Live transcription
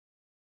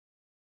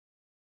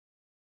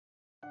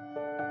Oh,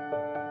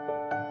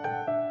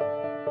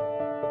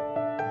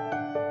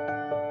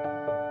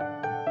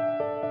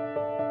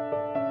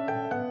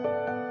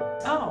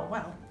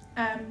 well,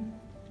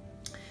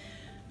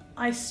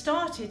 I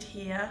started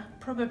here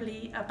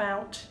probably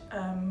about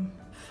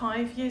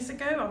 5 years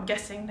ago, I'm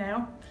guessing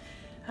now,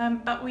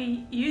 but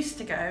we used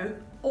to go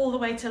all the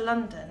way to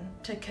London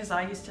because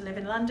I used to live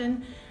in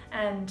London,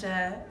 and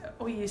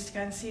we used to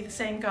go and see the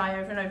same guy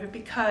over and over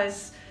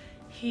because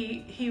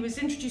he was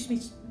introduced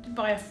me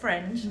by a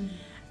friend,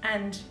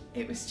 and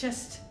it was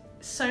just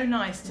so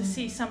nice to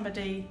see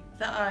somebody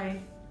that I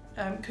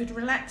could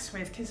relax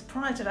with, because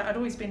prior to that I'd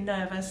always been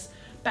nervous,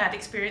 bad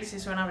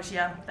experiences when I was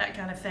young, that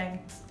kind of thing.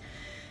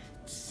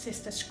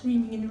 Sister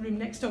screaming in the room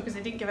next door because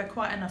they didn't give her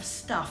quite enough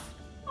stuff.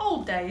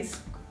 Old days.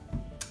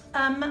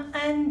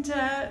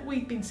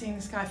 We'd been seeing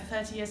this guy for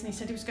 30 years, and he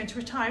said he was going to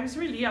retire. He was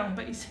really young,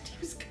 but he said he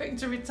was going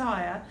to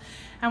retire.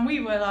 And we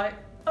were like,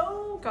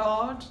 oh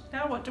God,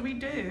 now what do we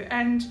do?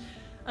 And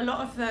a lot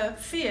of the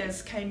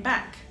fears came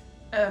back.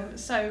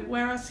 So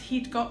whereas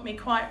he'd got me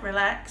quite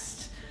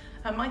relaxed,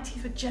 my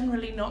teeth were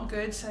generally not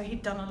good, so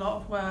he'd done a lot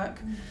of work.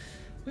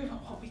 We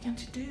thought, what are we going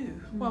to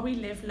do? Well, we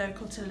live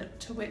local to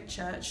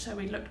Whitchurch, so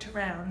we looked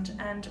around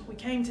and we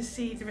came to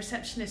see the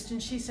receptionist,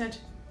 and she said,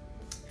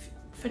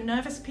 for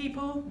nervous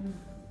people,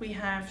 we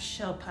have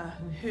Shilpa,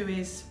 who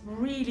is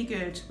really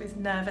good with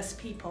nervous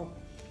people.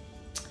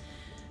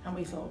 And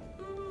we thought,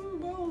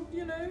 well,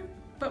 you know,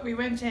 but we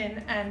went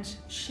in and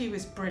she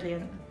was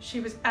brilliant. She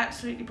was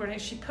absolutely brilliant.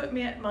 She put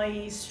me at my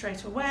ease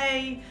straight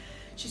away.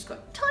 She's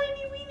got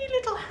tiny, weeny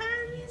little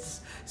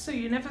hands, so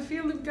you never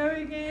feel them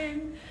going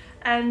in.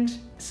 And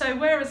so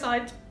whereas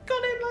I'd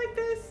gone in like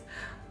this,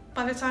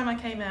 by the time I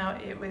came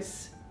out, it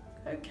was,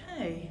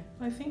 okay,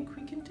 I think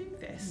we can do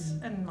this.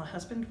 And my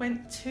husband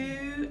went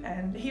too,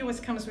 and he always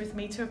comes with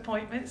me to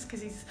appointments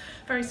because he's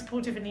very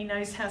supportive and he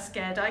knows how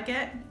scared I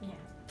get.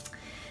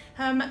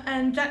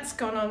 And that's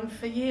gone on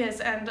for years,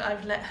 and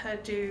I've let her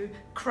do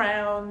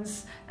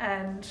crowns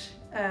and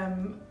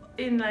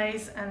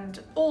inlays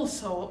and all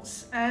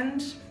sorts. And,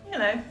 you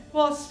know,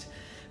 whilst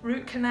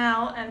root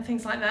canal and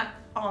things like that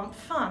aren't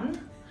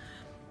fun,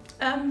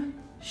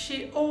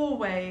 she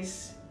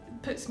always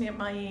puts me at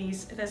my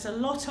ease. She does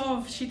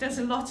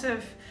a lot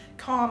of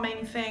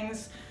calming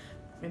things.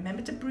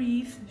 Remember to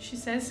breathe, she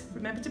says.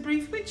 Remember to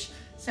breathe, which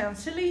sounds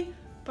silly,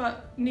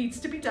 but needs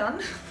to be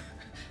done.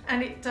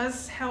 And it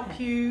does help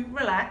you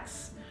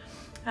relax.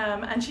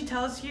 And she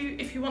tells you,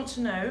 if you want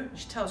to know,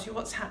 she tells you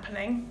what's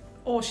happening,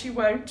 or she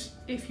won't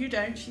if you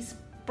don't. She's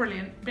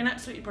brilliant, been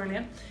absolutely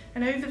brilliant.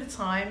 And over the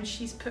time,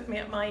 she's put me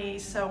at my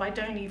ease, so I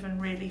don't even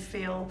really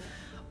feel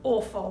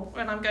awful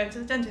when I'm going to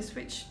the dentist,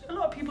 which a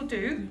lot of people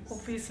do,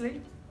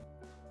 obviously.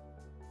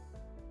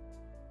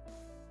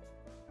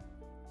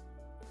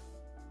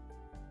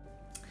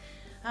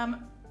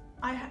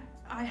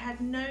 I had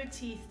no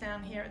teeth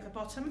down here at the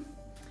bottom,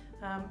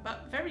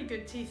 but very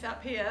good teeth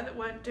up here that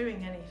weren't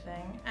doing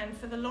anything, and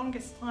for the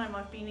longest time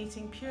I've been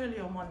eating purely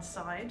on one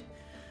side,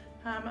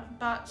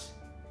 but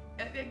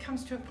it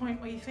comes to a point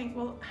where you think,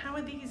 well, how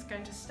are these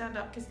going to stand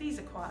up, because these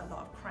are quite a lot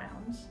of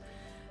crowns.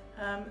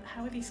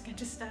 How are these going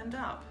to stand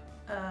up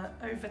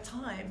over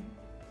time?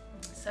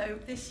 So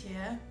this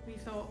year we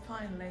thought,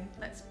 finally,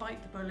 let's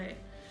bite the bullet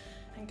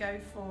and go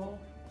for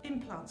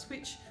implants,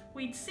 which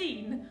we'd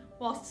seen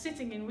whilst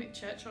sitting in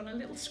Whitchurch on a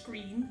little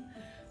screen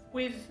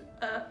with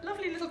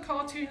lovely little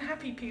cartoon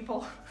happy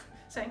people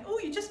saying, oh,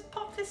 you just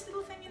pop this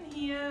little thing in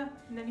here,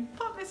 and then you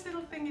pop this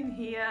little thing in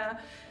here,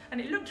 and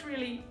it looked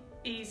really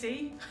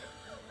easy.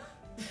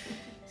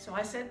 So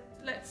I said,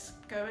 let's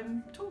go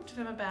and talk to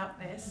them about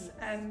this,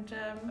 and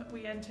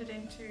we entered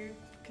into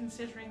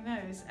considering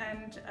those.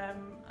 And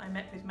I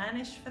met with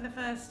Manish for the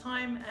first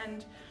time,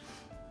 and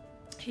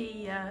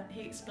he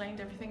explained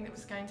everything that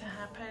was going to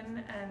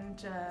happen,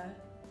 and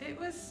it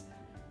was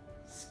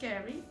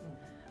scary,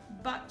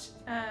 but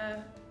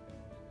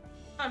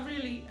I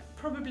really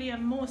probably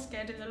am more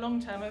scared in the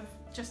long term of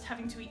just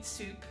having to eat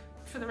soup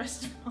for the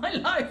rest of my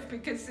life,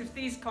 because if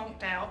these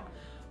conked out,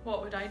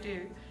 what would I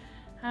do?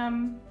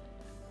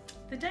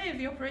 The day of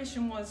the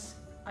operation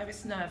I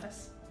was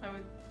nervous.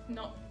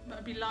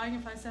 I'd be lying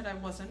if I said I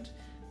wasn't,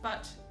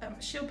 but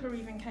Shilpa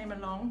even came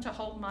along to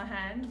hold my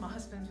hand. My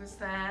husband was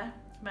there.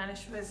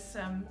 Manish was,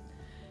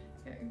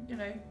 you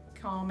know,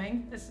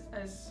 calming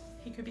as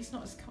he could be. He's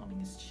not as calming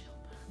as Shilpa.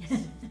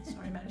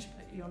 Sorry, Manish,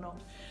 but you're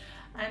not.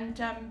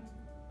 And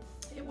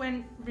it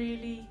went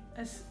really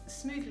as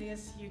smoothly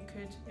as you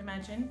could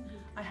imagine.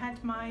 I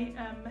had my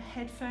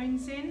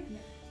headphones in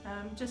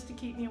just to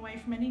keep me away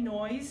from any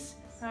noise.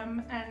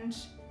 And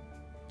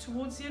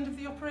towards the end of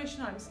the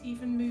operation, I was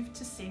even moved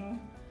to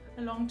sing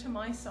along to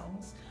my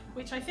songs,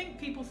 which I think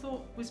people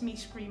thought was me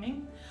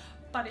screaming,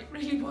 but it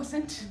really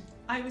wasn't.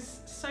 I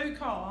was so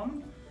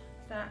calm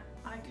that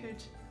I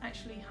could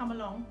actually hum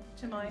along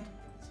to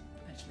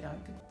actually I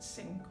could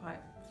sing quite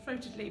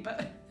throatedly,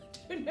 but I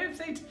don't know if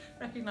they'd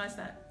recognise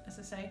that, as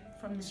I say,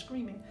 from the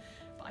screaming,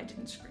 but I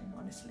didn't scream,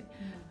 honestly.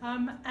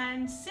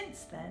 And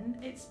since then,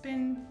 it's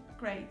been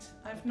great.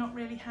 I've not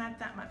really had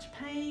that much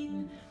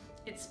pain.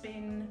 It's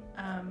been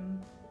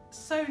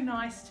so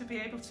nice to be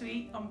able to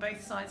eat on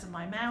both sides of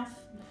my mouth,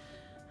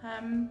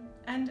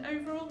 and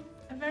overall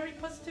a very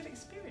positive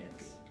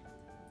experience.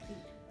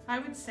 I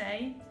would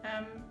say,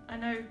 I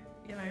know,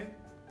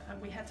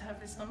 we had to have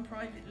this done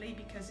privately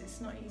because it's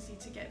not easy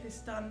to get this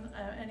done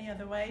any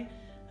other way.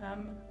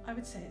 I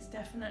would say it's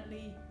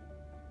definitely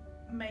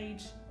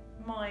made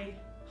my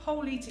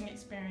whole eating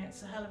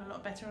experience a hell of a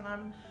lot better,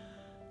 and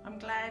I'm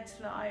glad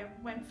that I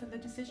went for the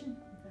decision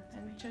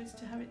and chose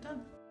to have it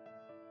done.